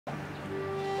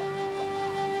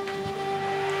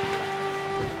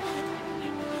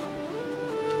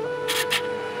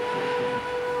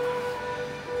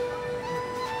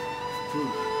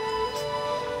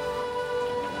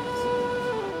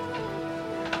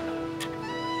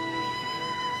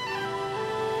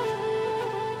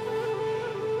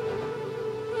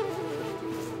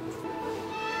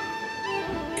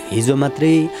हिजो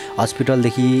मात्रै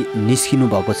हस्पिटलदेखि निस्किनु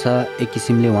भएको छ। एक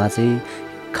किसिमले उहाँ चाहिँ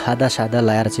खादा सादा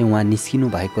लाएर चाहिँ उहाँ निस्किनु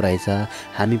भएको रहेछ।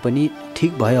 हामी पनि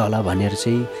ठिक भयो होला भनेर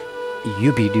चाहिँ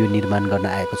यो भिडियो निर्माण गर्न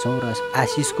आएको छौँ र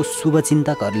आशिषको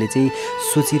शुभचिन्तकहरूले चाहिँ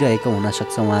सोचिरहेको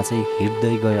हुनसक्छ उहाँ चाहिँ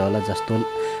हिँड्दै गयो होला जस्तो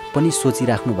पनि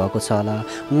सोचिराख्नु भएको छ होला।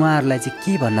 उहाँहरूलाई चाहिँ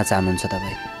के भन्न चाहनुहुन्छ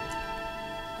तपाईँ?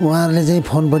 उहाँहरूले चाहिँ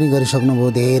फोन पनि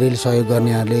गरिसक्नुभयो, धेरै सहयोग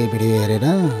गर्नेहरूले भिडियो हेरेर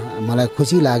मलाई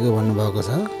खुसी लाग्यो भन्नुभएको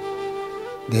छ,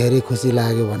 धेरै खुसी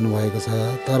लाग्यो भन्नुभएको छ।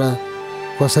 तर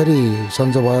कसरी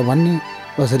सन्चो भयो भन्ने,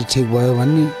 कसरी ठिक भयो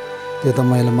भन्ने त्यो त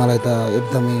मलाई त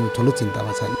एकदमै ठुलो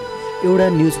चिन्तामा छ। एउटा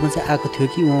न्युजमा चाहिँ आएको थियो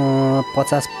कि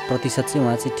 50% चाहिँ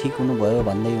उहाँ चाहिँ ठिक हुनुभयो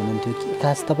भन्दै हुनुहुन्थ्यो कि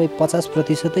खास तपाईँ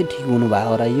 50% ठिक हुनुभयो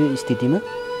होला यो स्थितिमा?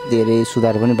 धेरै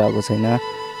सुधार पनि भएको छैन।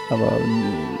 अब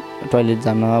टोइलेट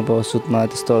जान, अब सुत्न,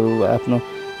 त्यस्तोहरू आफ्नो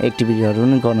एक्टिभिटीहरू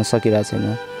पनि गर्न सकिरहेको छैन।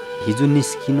 हिजो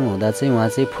निस्किनु हुँदा चाहिँ उहाँ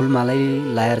चाहिँ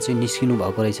फुलमालै लाएर चाहिँ निस्किनु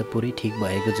भएको रहेछ, पुरै ठिक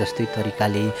भएको जस्तै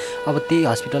तरिकाले। अब त्यही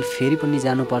हस्पिटल फेरि पनि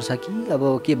जानुपर्छ कि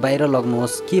अब के बाहिर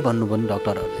लग्नुहोस् के भन्नुभयो नि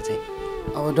डक्टरहरूले चाहिँ?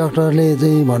 अब डक्टरले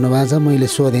चाहिँ भन्नुभएको छ, मैले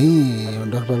सोधेँ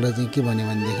डक्टरलाई चाहिँ के भन्यो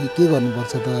भनेदेखि के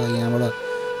गर्नुपर्छ त यहाँबाट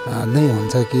नै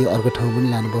हुन्छ कि अर्को ठाउँ पनि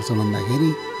लानुपर्छ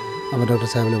भन्दाखेरि अब डाक्टर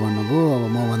साहबले भन्नुभयो अब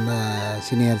मभन्दा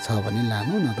सिनियर छ भने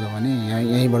लानु, नत्र भने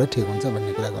यहीँबाट ठिक हुन्छ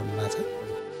भन्ने कुरा गर्नुभएको छ।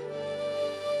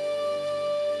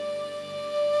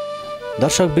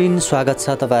 दर्शकवृन्द, स्वागत छ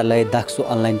तपाईँहरूलाई दाक्सु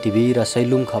अनलाइन टिभी र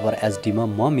सैलुङ खबर एच.डी मा।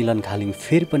 म मिलन खालिङ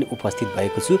फेरि पनि उपस्थित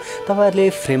भएको छु। तपाईँहरूले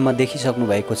फ्रेममा देखिसक्नु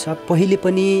भएको छ। पहिले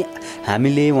पनि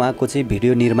हामीले उहाँको चाहिँ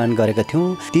भिडियो निर्माण गरेका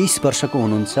थियौँ। 23 वर्षको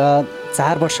हुनुहुन्छ।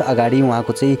 4 वर्ष अगाडि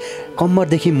उहाँको चाहिँ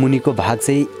कम्मरदेखि मुनिको भाग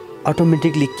चाहिँ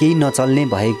अटोमेटिकली केही नचल्ने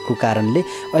भएको कारणले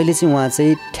अहिले चाहिँ उहाँ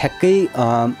चाहिँ ठ्याक्कै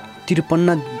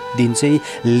 53 दिन चाहिँ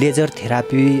लेजर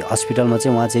थेरापी हस्पिटलमा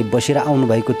चाहिँ उहाँ चाहिँ बसेर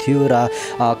आउनुभएको थियो र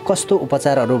कस्तो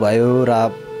उपचारहरू भयो र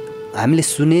हामीले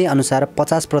सुने अनुसार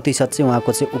 50% चाहिँ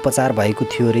उहाँको चाहिँ उपचार भएको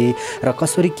थियो अरे र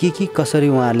कसरी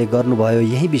उहाँहरूले गर्नुभयो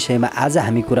यही विषयमा आज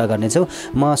हामी कुरा गर्नेछौँ।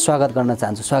 म स्वागत गर्न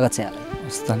चाहन्छु। स्वागत छ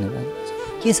यहाँलाई। धन्यवाद।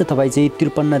 के छ तपाईँ चाहिँ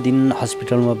 53 दिन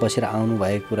हस्पिटलमा बसेर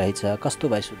आउनुभएको रहेछ, कस्तो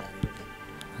भयो सुधार?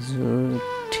 हजुर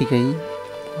ठिकै,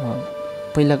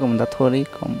 पहिलाको भन्दा थोरै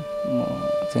कम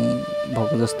चाहिँ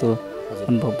भएको जस्तो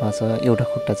अनुभव भएको छ। एउटा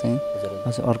खुट्टा चाहिँ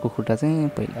हजुर, अर्को खुट्टा चाहिँ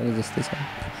पहिलाको जस्तै छ।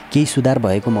 केही सुधार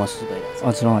भएको महसुस भइरहेको छ?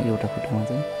 हजुर एउटा खुट्टामा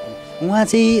चाहिँ। उहाँ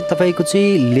चाहिँ तपाईँको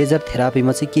चाहिँ लेजर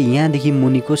थेरापीमा चाहिँ के यहाँदेखि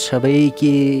मुनिको सबै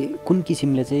के कुन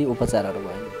किसिमले चाहिँ उपचारहरू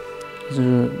भयो?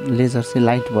 हजुर लेजर चाहिँ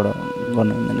लाइटबाट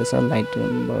गर्नु हुँदो रहेछ,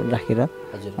 लाइटबाट राखेर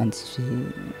अनि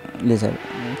लेजर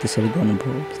त्यसरी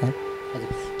गर्नुभयो उपचार।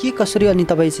 के कसरी अनि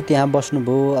तपाईँ चाहिँ त्यहाँ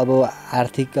बस्नुभयो? अब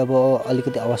आर्थिक अब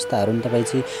अलिकति अवस्थाहरू पनि तपाईँ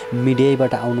चाहिँ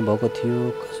मिडियाबाट आउनुभएको थियो,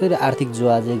 कसरी आर्थिक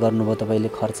जुवा चाहिँ गर्नुभयो तपाईँले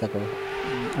खर्चको?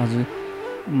 हजुर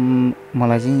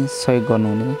मलाई चाहिँ सहयोग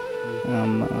गर्नुहुने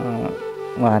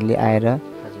उहाँहरूले आएर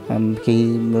केही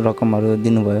रकमहरू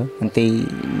दिनुभयो, अनि त्यही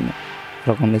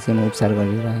रकमले चाहिँ म उपचार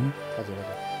गरिरहेँ।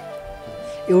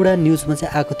 एउटा न्युजमा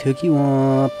चाहिँ आएको थियो कि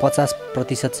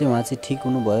 50% चाहिँ उहाँ चाहिँ ठिक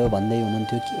हुनुभयो भन्दै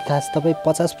हुनुहुन्थ्यो कि खास तपाईँ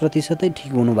 50%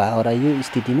 ठिक हुनुभयो होला यो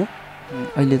स्थितिमा?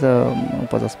 अहिले त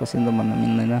 50% भन्न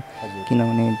मिल्दैन,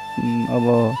 किनभने अब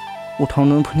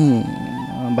उठाउनु पनि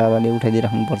बाबाले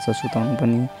उठाइदिइराख्नुपर्छ, सुताउनु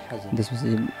पनि, त्यसपछि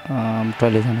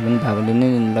टोइलेट जानु पनि बाबाले नै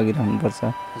लगिराख्नुपर्छ।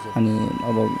 अनि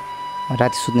अब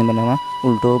राति सुत्ने बेलामा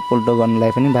उल्टो पुल्टो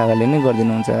गर्नलाई पनि बाबाले नै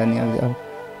गरिदिनुहुन्छ। अनि अब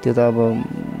त्यो त अब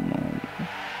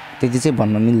त्यति चाहिँ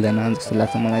भन्न मिल्दैन जस्तो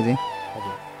लाग्छ मलाई चाहिँ।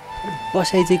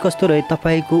 बसाइ चाहिँ कस्तो रह्यो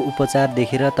तपाईँको उपचार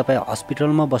देखेर? तपाईँ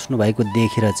हस्पिटलमा बस्नुभएको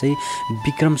देखेर चाहिँ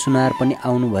विक्रम सुनार पनि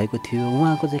आउनुभएको थियो,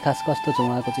 उहाँको चाहिँ खास कस्तो छ?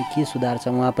 उहाँको चाहिँ के सुधार छ?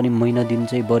 उहाँ पनि महिना दिन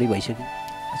चाहिँ बढी भइसक्यो।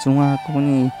 उहाँको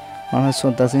पनि मलाई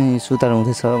सोद्धा चाहिँ सुधार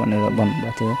हुँदैछ भनेर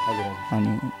भन्नुभएको थियो।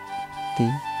 अनि त्यही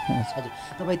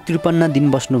तपाईँ 53 दिन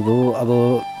बस्नुभयो। अब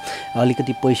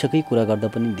अलिकति पैसाकै कुरा गर्दा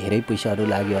पनि धेरै पैसाहरू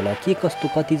लाग्यो होला, के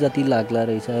कस्तो कति जति लाग्ला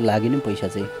रहेछ? लाग्यो नि पैसा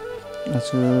चाहिँ?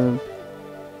 हजुर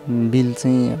बिल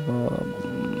चाहिँ अब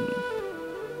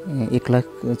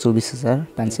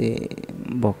 1,24,500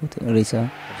 भएको रहेछ।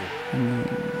 अनि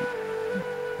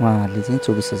उहाँहरूले चाहिँ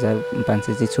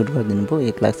 24,500 चाहिँ छुट गरिदिनु भयो,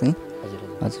 1 लाख चाहिँ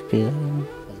हजुर पे गर्नु।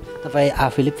 तपाईँ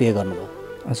आफैले पे गर्नुभयो?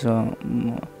 हजुर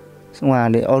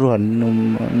उहाँहरूले अरूहरूले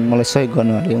मलाई सहयोग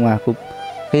गर्नेहरूले उहाँको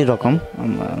केही रकम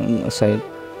सहयोग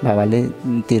बाबाले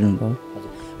तिर्नुभयो।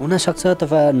 हुनसक्छ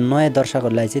तपाईँ नयाँ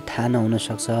दर्शकहरूलाई चाहिँ थाहा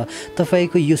नहुनसक्छ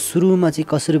तपाईँको यो सुरुमा चाहिँ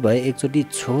कसरी भयो? एकचोटि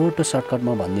छोटो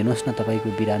सर्टकटमा भनिदिनुहोस् न, तपाईँको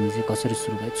बिरामी चाहिँ कसरी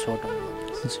सुरु भयो? छोटो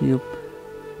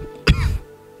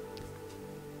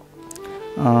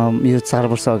यो 4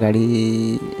 वर्ष अगाडि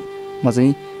म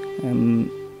चाहिँ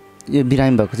यो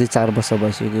बिरामी भएको चाहिँ 4 वर्ष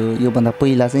भइसक्यो। योभन्दा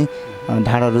पहिला चाहिँ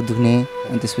ढाडहरू दुख्ने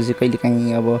अनि त्यसपछि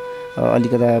कहिलेकाहीँ अब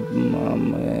अलिकता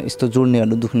यस्तो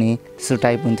जोड्नेहरू दुख्ने त्यस्तो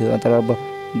टाइप हुन्थ्यो। तर अब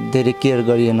धेरै केयर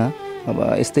गरिएन, अब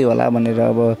यस्तै होला भनेर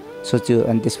अब सोच्यो।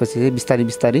 अनि त्यसपछि चाहिँ बिस्तारै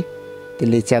बिस्तारै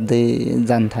त्यसले च्याप्दै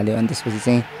जान थाल्यो। अनि त्यसपछि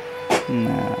चाहिँ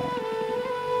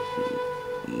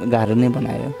गाह्रो नै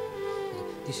बनायो।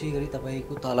 त्यसै गरी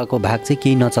तपाईँको तलको भाग चाहिँ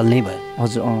केही नचल्ने भयो?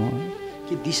 हजुर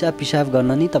कि दिसा पिसाब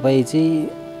गर्न नि तपाईँ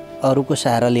चाहिँ अरूको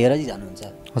सहारा लिएर चाहिँ जानुहुन्छ?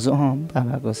 हजुर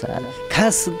बाबाको सहारा।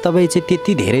 खास तपाईँ चाहिँ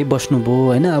त्यति धेरै बस्नुभयो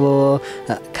होइन, अब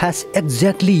खास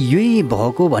एक्ज्याक्टली यही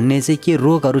भएको भन्ने चाहिँ के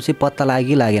रोगहरू चाहिँ पत्ता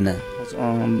लाग्यो लागेन?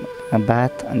 हजुर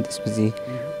बात अनि त्यसपछि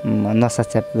नसा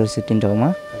च्याप गरेपछि 3 ठाउँमा,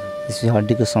 त्यसपछि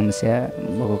हड्डीको समस्या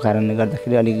भएको कारणले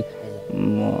गर्दाखेरि अलिक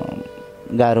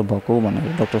गाह्रो भएको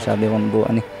भनेर डक्टर साहबले भन्नुभयो।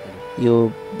 अनि यो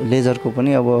लेजरको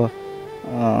पनि अब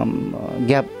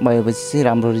ग्याप भएपछि चाहिँ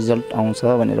राम्रो रिजल्ट आउँछ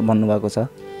भनेर भन्नुभएको छ।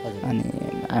 अनि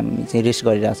हामी चाहिँ रेस्ट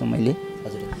गरिरहेछौँ। मैले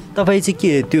तपाईँ चाहिँ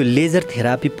के त्यो लेजर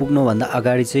थेरापी पुग्नुभन्दा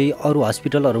अगाडि चाहिँ अरू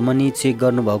हस्पिटलहरूमा नि चेक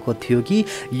गर्नुभएको थियो कि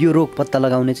यो रोग पत्ता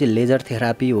लगाउने चाहिँ लेजर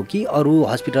थेरापी हो कि अरू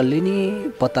हस्पिटलले नि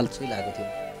पत्ता चाहिँ लागेको थियो?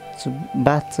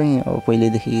 बात चाहिँ अब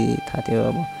पहिल्यैदेखि थाहा थियो।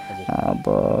 अब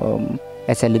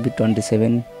एच.ड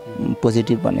 27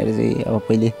 पोजिटिभ भनेर चाहिँ अब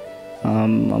पहिले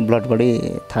ब्लडबाटै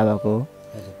थाहा भएको।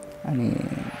 अनि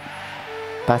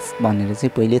पास भनेर चाहिँ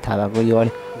पहिले थाहा भएको। यो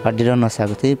हड्डी र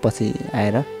नसाको चाहिँ पछि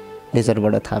आएर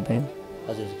लेजरबाट थाहा पायो।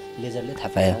 हजुर लेजरले थाहा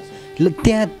पायो। ल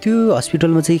त्यहाँ त्यो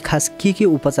हस्पिटलमा चाहिँ खास के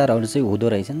उपचारहरू चाहिँ हुँदो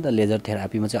रहेछ नि त लेजर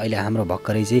थेरापीमा चाहिँ? अहिले हाम्रो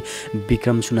भर्खरै चाहिँ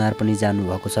विक्रम सुनार पनि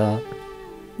जानुभएको छ।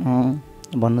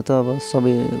 भन्नु त अब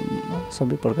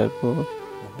सबै प्रकारको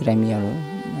बिरामीहरू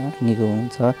निको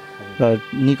हुन्छ र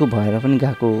निको भएर पनि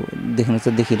गएको देख्नु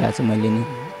चाहिँ देखिरहेको छु मैले नि।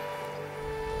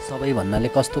 सबै भन्नाले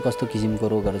कस्तो किसिमको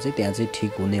रोगहरू चाहिँ त्यहाँ चाहिँ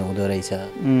ठिक हुँदो रहेछ?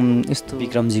 यस्तो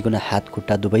विक्रमजीको न हात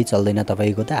खुट्टा दुवै चल्दैन,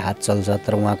 तपाईँको त हात चल्छ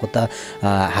तर उहाँको त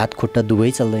हात खुट्टा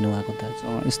दुवै चल्दैन उहाँको त।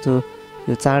 यस्तो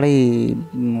यो चाँडै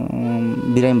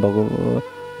बिरामी भएको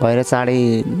भएर चाँडै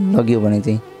लग्यो भने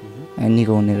चाहिँ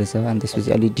निको हुने रहेछ। अनि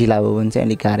त्यसपछि अलिक ढिला भयो भने चाहिँ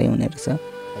अलिक गाह्रै हुने रहेछ।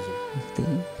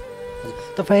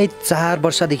 तपाईँ 4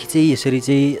 वर्षदेखि चाहिँ यसरी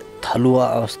चाहिँ थलुवा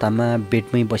अवस्थामा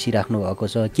बेडमै बसिराख्नु भएको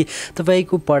छ कि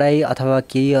तपाईँको पढाइ अथवा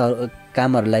केही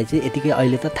कामहरूलाई चाहिँ यतिकै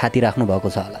अहिले त थातिराख्नु भएको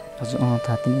छ होला? हजुर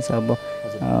थाती नै छ। अब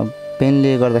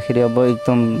पेनले गर्दाखेरि अब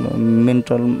एकदम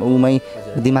मेन्टल उमै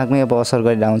दिमागमै अब असर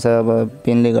गरिरहेको हुन्छ। अब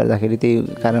पेनले गर्दाखेरि त्यही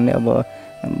कारणले अब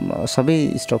सबै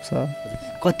स्टक छ।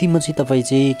 कतिमा चाहिँ तपाईँ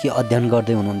चाहिँ के अध्ययन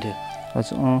गर्दै हुनुहुन्थ्यो?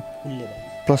 हजुर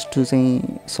 +2 चाहिँ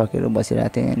सकेर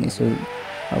बसिरहेको थिएँ। अनि यसो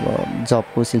अब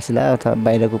जबको सिलसिला अथवा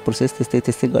बाहिरको प्रोसेस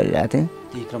त्यस्तै गरिरहेको थिएँ।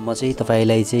 त्यही क्रममा चाहिँ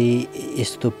तपाईँलाई चाहिँ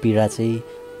यस्तो पीडा चाहिँ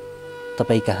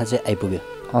तपाईँ कहाँ चाहिँ आइपुग्यो?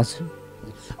 हजुर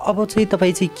अब चाहिँ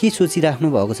तपाईँ चाहिँ के सोचिराख्नु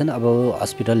भएको छ नि? अब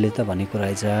हस्पिटलले त भनेको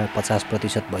रहेछ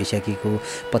 50% भइसकेको,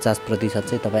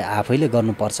 50% चाहिँ तपाईँ आफैले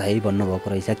गर्नुपर्छ है भन्नुभएको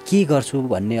रहेछ। के गर्छु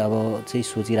भन्ने अब चाहिँ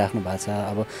सोचिराख्नु भएको छ?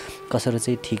 अब कसरी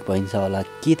चाहिँ ठिक भइन्छ होला?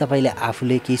 के तपाईँले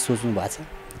आफूले केही सोच्नु भएको छ?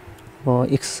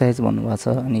 अब एक्सर्साइज भन्नुभएको छ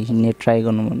अनि हिँड्ने ट्राई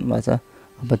गर्नु भन्नुभएको छ।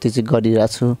 अब त्यो चाहिँ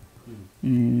गरिरहेको छु।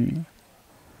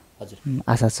 हजुर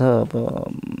आशा छ अब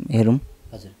हेरौँ।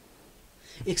 हजुर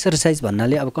एक्सर्साइज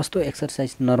भन्नाले अब कस्तो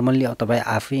एक्सर्साइज? नर्मल्ली अब तपाईँ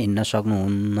आफै हिँड्न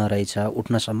सक्नुहुन्न रहेछ,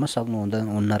 उठ्नसम्म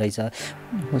सक्नुहुन्न रहेछ।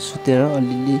 सुतेर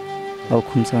अलिअलि अब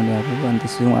खुम्चाउनेहरू अनि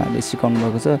त्यसपछि उहाँहरूले सिकाउनु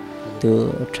भएको छ, त्यो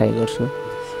ट्राई गर्छु।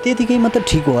 त्यतिकै मात्र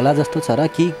ठिक होला जस्तो छ र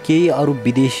कि केही अरू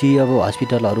विदेशी अब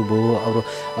हस्पिटलहरू भयो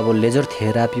अब लेजर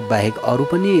थेरापी बाहेक अरू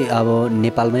पनि अब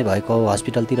नेपालमै भएको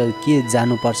हस्पिटलतिर के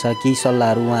जानुपर्छ, केही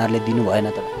सल्लाहहरू उहाँहरूले दिनु भएन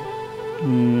त?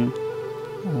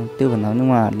 त्योभन्दा पनि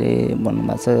उहाँहरूले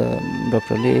भन्नुभएको छ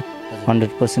डक्टरले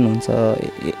 100% हुन्छ,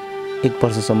 1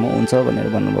 वर्षसम्म हुन्छ भनेर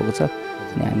भन्नुभएको छ।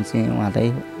 अनि हामी चाहिँ उहाँलाई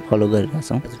फलो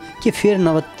गरिरहेछौँ। के फेरि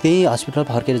नभए त्यही हस्पिटल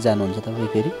फर्केर जानुहुन्छ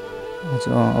तपाईँ फेरि?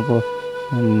 हजुर अब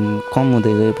कम हुँदै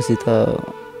गएपछि त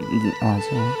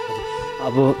हजुर।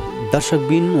 अब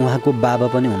दर्शकबिन उहाँको बाबा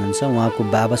पनि हुनुहुन्छ, उहाँको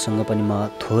बाबासँग पनि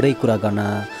म थोरै कुरा गर्न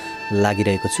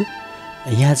लागिरहेको छु।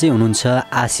 यहाँ चाहिँ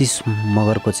हुनुहुन्छ आशिष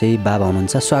मगरको चाहिँ बाबा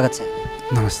हुनुहुन्छ। स्वागत छ।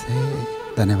 नमस्ते,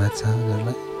 धन्यवाद छ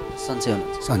हजुरलाई। सन्चै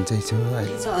हुनुहुन्छ? सन्चै छु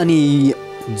अहिले। अनि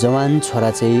जवान छोरा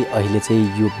चाहिँ अहिले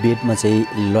चाहिँ यो बेडमा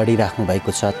चाहिँ लडिराख्नु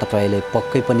भएको छ, तपाईँले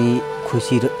पक्कै पनि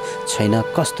खुसी छैन,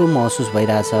 कस्तो महसुस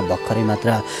भइरहेछ? भर्खरै मात्र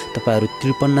तपाईँहरू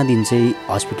 53 दिन चाहिँ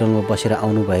हस्पिटलमा बसेर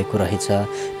आउनुभएको रहेछ,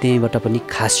 त्यहीँबाट पनि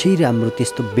खासै राम्रो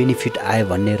त्यस्तो बेनिफिट आयो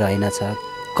भन्ने रहेनछ,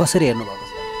 कसरी हेर्नुभएको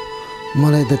छ?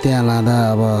 मलाई त त्यहाँ लाँदा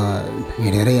अब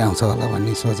हिँडेरै आउँछ होला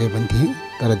भन्ने सोचे पनि थिएँ,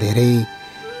 तर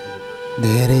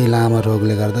धेरै लामो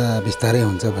रोगले गर्दा बिस्तारै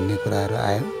हुन्छ भन्ने कुराहरू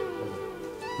आयो।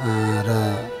 र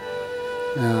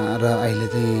अहिले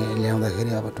चाहिँ ल्याउँदाखेरि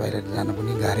अब टोइलेट जानु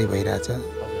पनि गाह्रै भइरहेछ।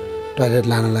 टोयलेट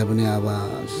लानलाई पनि अब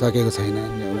सकेको छैन,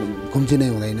 खुम्चिनै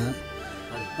हुँदैन,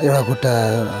 एउटा खुट्टा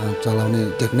चलाउने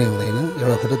टेक्नै हुँदैन,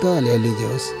 एउटा खुट्टा त अलिअलि जे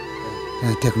होस्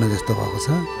टेक्न जस्तो भएको छ।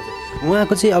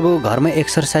 उहाँको चाहिँ अब घरमा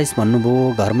एक्सर्साइज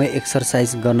भन्नुभयो, घरमै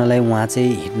एक्सर्साइज गर्नलाई उहाँ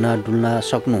चाहिँ हिँड्न डुल्न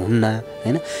सक्नुहुन्न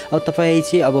होइन। अब तपाईँ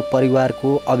चाहिँ अब परिवारको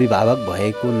अभिभावक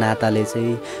भएको नाताले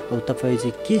चाहिँ अब तपाईँ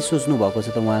चाहिँ के सोच्नु भएको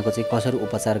छ त उहाँको चाहिँ कसरी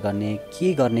उपचार गर्ने,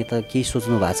 के गर्ने त केही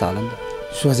सोच्नु भएको छ होला नि त?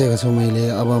 सोचेको छु मैले।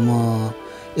 अब म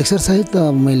एक्सर्साइज त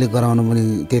मैले गराउनु पनि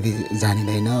त्यति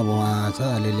जानिँदैन, अब उहाँ छ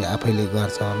अलिअलि आफैले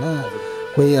गर्छ होला।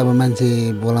 कोही अब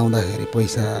मान्छे बोलाउँदाखेरि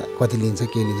पैसा कति लिन्छ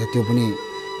के लिन्छ त्यो पनि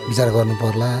विचार गर्नु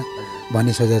पर्ला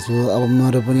भन्ने सोचेको छु। अब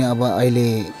मेरो पनि अब अहिले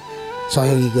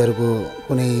सहयोगीहरूको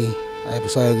कुनै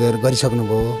सहयोग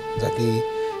गरिसक्नुभयो, जति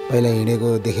पहिला हिँडेको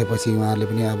देखेपछि उहाँहरूले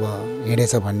पनि अब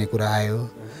हिँडेछ भन्ने कुरा आयो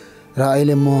र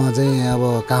अहिले म चाहिँ अब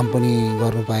काम पनि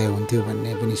गर्नु पाए हुन्थ्यो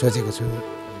भन्ने पनि सोचेको छु।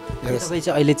 तपाईँ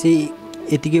चाहिँ अहिले चाहिँ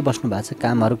यतिकै बस्नु भएको छ,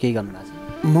 कामहरू केही गर्नु भएको छ?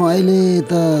 म अहिले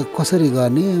त कसरी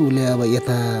गर्ने, उसले अब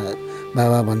यता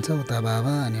बाबा भन्छ उता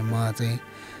बाबा, अनि म चाहिँ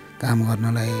काम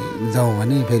गर्नलाई जाउँ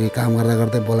भने फेरि काम गर्दा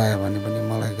गर्दै बोलायो भने पनि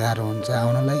मलाई गाह्रो हुन्छ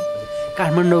आउनलाई।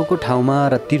 काठमाडौँको ठाउँमा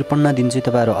र 53 दिन चाहिँ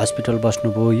तपाईँहरू हस्पिटल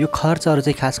बस्नुभयो, यो खर्चहरू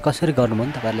चाहिँ खास कसरी गर्नुभयो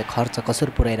नि? तपाईँहरूले खर्च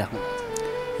कसरी पुऱ्याइराख्नु?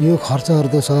 यो खर्चहरू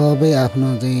त सबै आफ्नो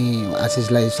चाहिँ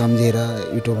आशिषलाई सम्झेर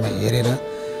युट्युबमा हेरेर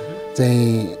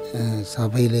चाहिँ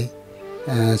सबैले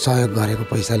सहयोग गरेको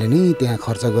पैसाले नै त्यहाँ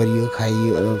खर्च गरियो,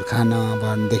 खाइयो,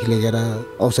 खानादेखि लिएर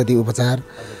औषधि उपचार,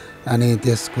 अनि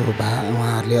त्यसको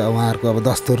उहाँहरूको अब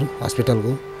दस्तुर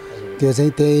हस्पिटलको त्यो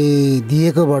चाहिँ त्यही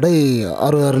दिएकोबाटै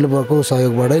अरूहरूको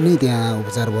सहयोगबाटै नै त्यहाँ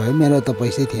उपचार भयो, मेरो त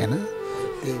पैसै थिएन।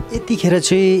 यतिखेर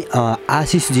चाहिँ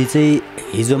आशिषजी चाहिँ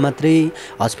हिजो मात्रै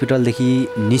हस्पिटलदेखि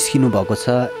निस्किनु भएको छ,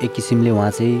 एक किसिमले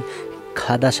उहाँ चाहिँ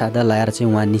खादा सादा लाएर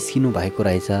चाहिँ उहाँ निस्किनु भएको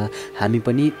रहेछ। हामी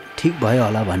पनि ठिक भयो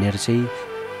होला भनेर चाहिँ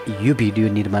यो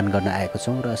भिडियो निर्माण गर्न आएको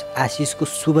छौँ र आशिषको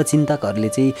शुभचिन्तकहरूले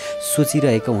चाहिँ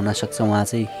सोचिरहेको हुनसक्छ उहाँ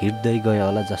चाहिँ हिँड्दै गयो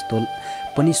होला जस्तो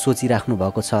पनि सोचिराख्नु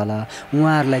भएको छ होला।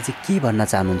 उहाँहरूलाई चाहिँ के भन्न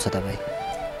चाहनुहुन्छ तपाईँ?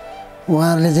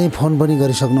 उहाँहरूले चाहिँ फोन पनि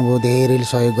गरिसक्नुभयो, धेरै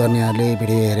सहयोग गर्नेहरूले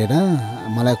भिडियो हेरेर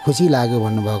मलाई खुसी लाग्यो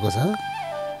भन्नुभएको छ,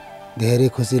 धेरै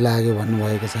खुसी लाग्यो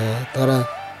भन्नुभएको छ। तर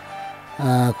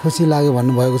खुसी लाग्यो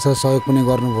भन्नुभएको छ, सहयोग पनि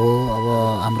गर्नुभयो। अब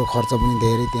हाम्रो खर्च पनि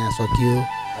धेरै त्यहाँ सकियो।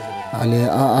 अहिले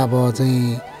अब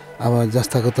चाहिँ अब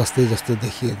जस्ताको तस्तै जस्तो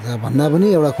देखिन्छ भन्दा पनि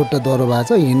एउटा खुट्टा डह्रो भएको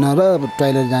छ, हिँड्न र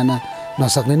टोयलेट जान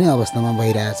नसक्ने नै अवस्थामा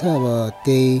भइरहेछ। अब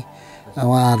त्यही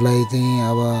उहाँहरूलाई चाहिँ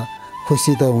अब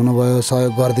खुसी त हुनुभयो,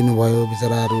 सहयोग गरिदिनु भयो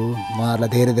बिचराहरू, उहाँहरूलाई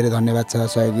धेरै धेरै धन्यवाद छ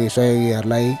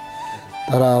सहयोगीहरूलाई।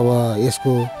 तर अब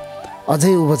यसको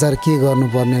अझै उपचार के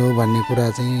गर्नुपर्ने हो भन्ने कुरा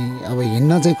चाहिँ अब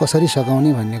हिँड्न चाहिँ कसरी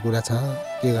सघाउने भन्ने कुरा छ।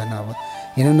 के गर्नु अब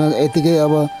हिँड्न यतिकै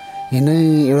अब हिँड्नै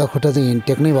एउटा खुट्टा चाहिँ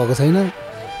टेक्नै भएको छैन,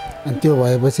 अनि त्यो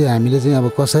भएपछि हामीले चाहिँ अब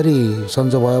कसरी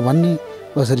सन्चो भयो भन्ने,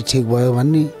 कसरी ठिक भयो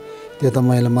भन्ने, त्यो त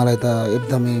मलाई त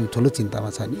एकदमै ठुलो चिन्तामा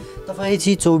छ नि। तपाईँ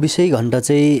चाहिँ 24 घन्टा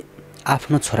चाहिँ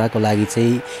आफ्नो छोराको लागि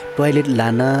चाहिँ टोयलेट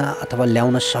लान अथवा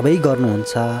ल्याउन सबै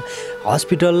गर्नुहुन्छ।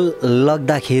 हस्पिटल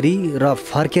लग्दाखेरि र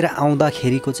फर्केर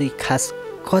आउँदाखेरिको चाहिँ खास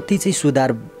कति चाहिँ सुधार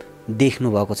देख्नु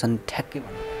भएको छ नि ठ्याक्कै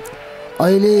भन्नु?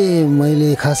 अहिले मैले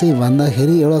खासै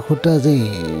भन्दाखेरि एउटा खुट्टा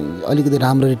चाहिँ अलिकति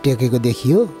राम्ररी टेकेको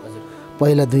देखियो।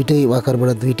 पहिला दुइटै वाकरबाट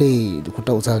दुइटै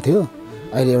खुट्टा उचाल्थ्यो,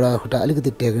 अहिले एउटा खुट्टा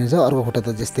अलिकति टेक्ने छ, अर्को खुट्टा त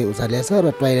त्यस्तै उचालिएको छ। र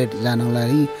टोयलेट जानको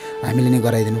हामीले नै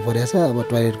गराइदिनु परेको छ। अब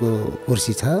टोयलेटको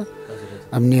कुर्सी छ,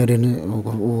 अब न्युरिन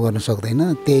ऊ गर्न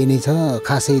सक्दैन, त्यही नै छ।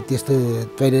 खासै त्यस्तो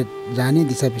टोयलेट जाने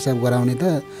दिसा पिसाब गराउने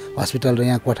त हस्पिटल र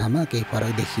यहाँ कोठामा केही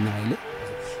फरक देखिनँ मैले।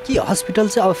 कि हस्पिटल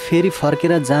चाहिँ अब फेरि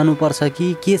फर्केर जानुपर्छ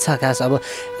कि के छ खास? अब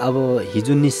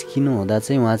हिजो निस्किनु हुँदा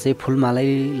चाहिँ उहाँ चाहिँ फुलमालै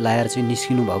लाएर चाहिँ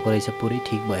निस्किनु भएको रहेछ, पुरै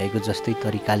ठिक भएको जस्तै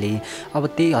तरिकाले। अब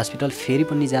त्यही हस्पिटल फेरि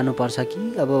पनि जानुपर्छ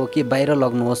कि अब के बाहिर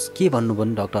लग्नुहोस् के भन्नुभयो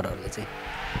नि डक्टरहरूले चाहिँ?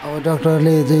 अब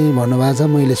डक्टरले चाहिँ भन्नुभएको छ,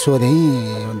 मैले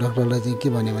सोधेँ डक्टरलाई चाहिँ के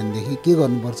भन्यो भनेदेखि के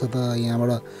गर्नुपर्छ त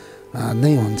यहाँबाट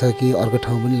नै हुन्छ कि अर्को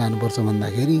ठाउँ पनि लानुपर्छ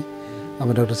भन्दाखेरि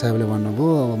अब डाक्टर साहबले भन्नुभयो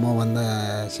अब मभन्दा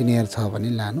सिनियर छ भने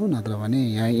लानु, नत्र भने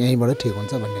यहीँबाट ठिक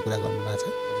हुन्छ भन्ने कुरा गर्नुभएको छ।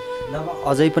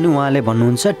 अझै पनि उहाँले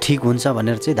भन्नुहुन्छ ठिक हुन्छ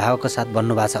भनेर चाहिँ धावको साथ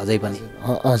भन्नुभएको छ अझै पनि?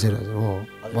 हजुर हजुर हो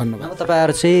भन्नुभएको।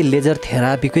 तपाईँहरू चाहिँ लेजर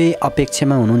थेरापीकै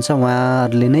अपेक्षामा हुनुहुन्छ,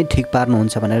 उहाँहरूले नै ठिक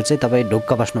पार्नुहुन्छ भनेर चाहिँ तपाईँ ढुक्क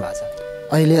बस्नु भएको छ?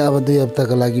 अहिले अब 2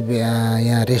 हप्ताको लागि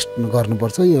यहाँ रेस्ट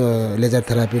गर्नुपर्छ, यो लेजर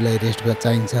थेरापीलाई रेस्ट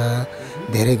चाहिन्छ,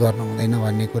 धेरै गर्नु हुँदैन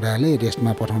भन्ने कुराले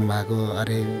रेस्टमा पठाउनु भएको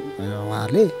अरे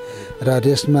उहाँहरूले। र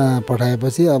रेस्टमा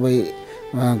पठाएपछि अब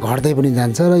घट्दै पनि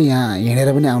जान्छ र यहाँ हिँडेर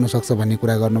पनि आउन सक्छ भन्ने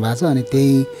कुरा गर्नुभएको छ। अनि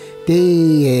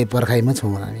त्यही पर्खाइमा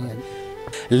छौँ हामी।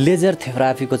 लेजर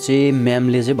थेरापीको चाहिँ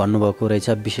म्यामले चाहिँ भन्नुभएको रहेछ,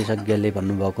 विशेषज्ञले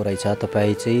भन्नुभएको रहेछ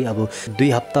तपाईँ चाहिँ अब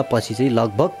 2 हप्ता पछि चाहिँ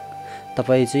लगभग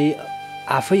तपाईँ चाहिँ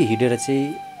आफै हिँडेर चाहिँ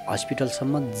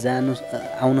हस्पिटलसम्म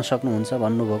आउन सक्नुहुन्छ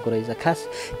भन्नुभएको रहेछ। खास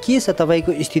के छ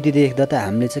तपाईँको स्थिति देख्दा त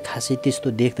हामीले चाहिँ खासै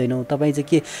त्यस्तो देख्दैनौँ। तपाईँ चाहिँ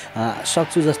के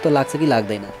सक्छु जस्तो लाग्छ कि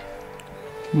लाग्दैन?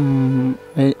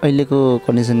 अहिलेको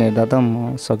कन्डिसन हेर्दा त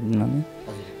म सक्दिनँ नि।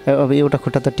 अब एउटा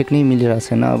खुट्टा त टेक्नै मिलिरहेको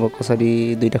छैन, अब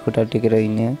कसरी दुईवटा खुट्टा टेकेर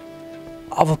हिँड्ने।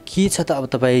 अब के छ त अब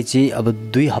तपाईँ चाहिँ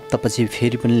अब 2 हप्तापछि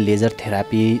फेरि पनि लेजर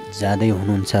थेरापी जाँदै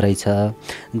हुनुहुन्छ रहेछ।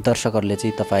 दर्शकहरूले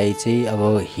चाहिँ तपाईँ चाहिँ अब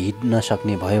हिँड्न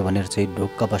सक्ने भयो भनेर चाहिँ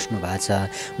ढुक्क बस्नु भएको छ।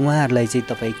 उहाँहरूलाई चाहिँ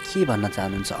तपाईँ के भन्न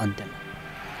चाहनुहुन्छ अन्त्यमा?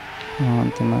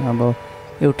 अन्त्यमा अब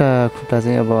एउटा खुट्टा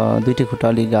चाहिँ अब दुईटै खुट्टा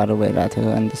अलिक गाह्रो भइरहेको थियो,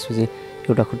 अनि त्यसपछि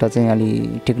एउटा खुट्टा चाहिँ अलि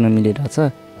टेक्न मिलिरहेछ,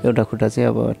 एउटा खुट्टा चाहिँ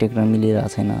अब टेक्न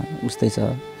मिलिरहेको छैन, उस्तै छ,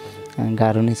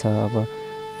 गाह्रो नै छ। अब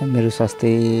मेरो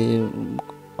स्वास्थ्य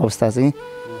अवस्था चाहिँ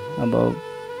अब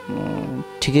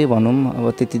ठिकै भनौँ, अब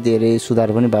त्यति धेरै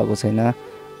सुधार पनि भएको छैन।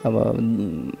 अब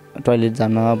टोइलेट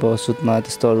जान, अब सुत्न,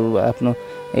 त्यस्तोहरू आफ्नो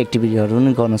एक्टिभिटीहरू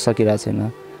पनि गर्न सकिरहेको छैन,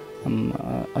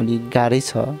 अलिक गाह्रै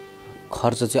छ।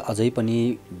 खर्च चाहिँ अझै पनि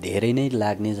धेरै नै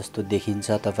लाग्ने जस्तो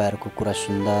देखिन्छ। तपाईँहरूको कुरा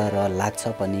सुन्दा र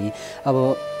लाग्छ पनि। अब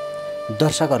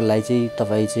दर्शकहरूलाई चाहिँ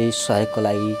तपाईँ चाहिँ सहयोगको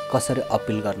लागि कसरी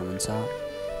अपिल गर्नुहुन्छ?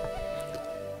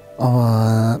 अब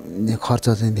यो खर्च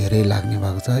चाहिँ धेरै लाग्ने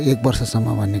भएको छ, 1 वर्षसम्म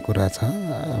भन्ने कुरा छ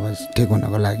अब ठिक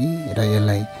हुनको लागि, र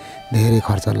यसलाई धेरै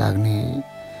खर्च लाग्ने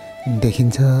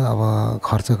देखिन्छ। अब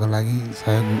खर्चको लागि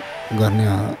सहयोग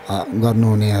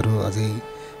गर्नुहुनेहरू अझै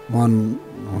मन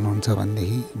हुनुहुन्छ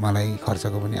भनेदेखि मलाई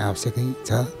खर्चको पनि आवश्यकै छ।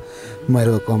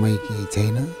 मेरो कमाइ केही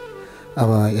छैन। अब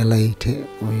यसलाई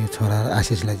यो छोरा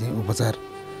आशिषलाई चाहिँ उपचार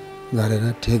गरेर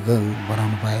ठिक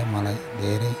बनाउनु पाए मलाई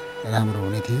धेरै राम्रो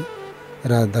हुने थियो,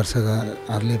 र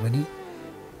दर्शकहरूले पनि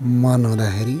मन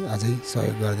हुँदाखेरि अझै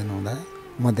सहयोग गरिदिनु हुँदा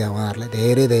म त्यहाँ उहाँहरूलाई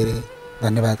धेरै धेरै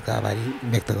धन्यवादका आभारी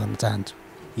व्यक्त गर्न चाहन्छु।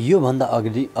 योभन्दा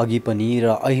अघि पनि र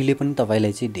अहिले पनि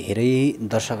तपाईँलाई चाहिँ धेरै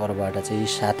दर्शकहरूबाट चाहिँ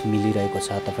साथ मिलिरहेको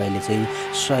छ, तपाईँले चाहिँ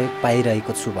सहयोग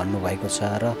पाइरहेको छु भन्नुभएको छ,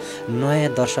 र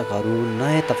नयाँ दर्शकहरू,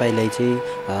 नयाँ तपाईँलाई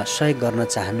चाहिँ सहयोग गर्न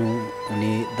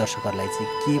चाहनुहुने दर्शकहरूलाई चाहिँ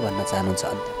के भन्न चाहनुहुन्छ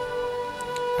अन्त?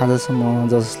 आजसम्म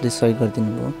जसले सहयोग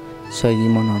गरिदिनु भयो सहयोगी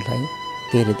मनहरूलाई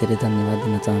धेरै धेरै धन्यवाद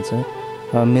दिन चाहन्छु।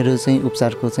 मेरो चाहिँ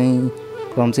उपचारको चाहिँ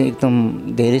क्रम चाहिँ एकदम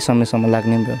धेरै समयसम्म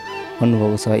लाग्ने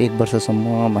भन्नुभएको छ, 1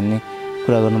 वर्षसम्म भन्ने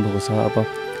कुरा गर्नुभएको छ। अब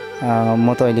म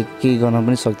त अहिले केही गर्न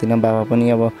पनि सक्दिनँ, बाबा पनि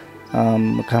अब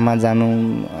काममा जानु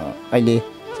अहिले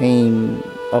चाहिँ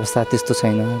अवस्था त्यस्तो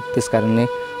छैन। त्यस कारणले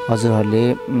हजुरहरूले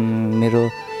मेरो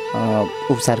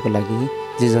उपचारको लागि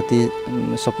जे जति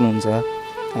सक्नुहुन्छ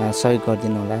सहयोग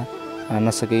गरिदिनु होला,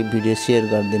 नसके भिडियो सेयर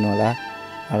गरिदिनु होला,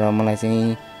 र मलाई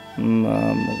चाहिँ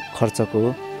खर्चको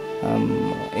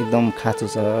एकदम खाँचो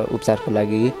छ उपचारको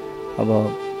लागि। अब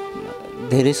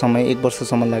धेरै समय 1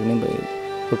 वर्षसम्म लाग्ने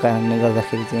भएको कारणले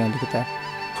गर्दाखेरि चाहिँ अलिकता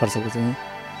खर्चको चाहिँ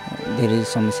धेरै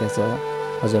समस्या छ,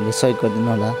 हजुरले सहयोग गरिदिनु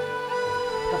होला।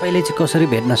 तपाईँले चाहिँ कसरी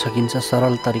भेट्न सकिन्छ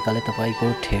सरल तरिकाले तपाईँको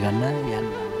ठेगाना?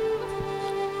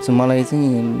 मलाई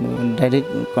चाहिँ डाइरेक्ट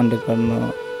कन्ट्याक्ट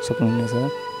गर्न सक्नुहुनेछ।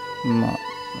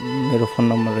 मेरो फोन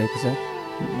नम्बर रहेको छ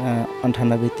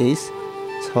 9823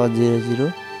 600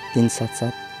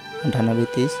 377,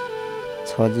 9823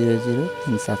 600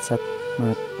 377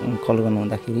 मा कल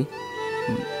गर्नुहुँदाखेरि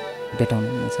भेटाउनु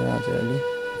हुनेछ हजुरहरूले।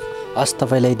 हस्,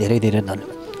 तपाईँलाई धेरै धेरै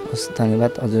धन्यवाद। हस्,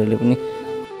 धन्यवाद। हजुरहरूले पनि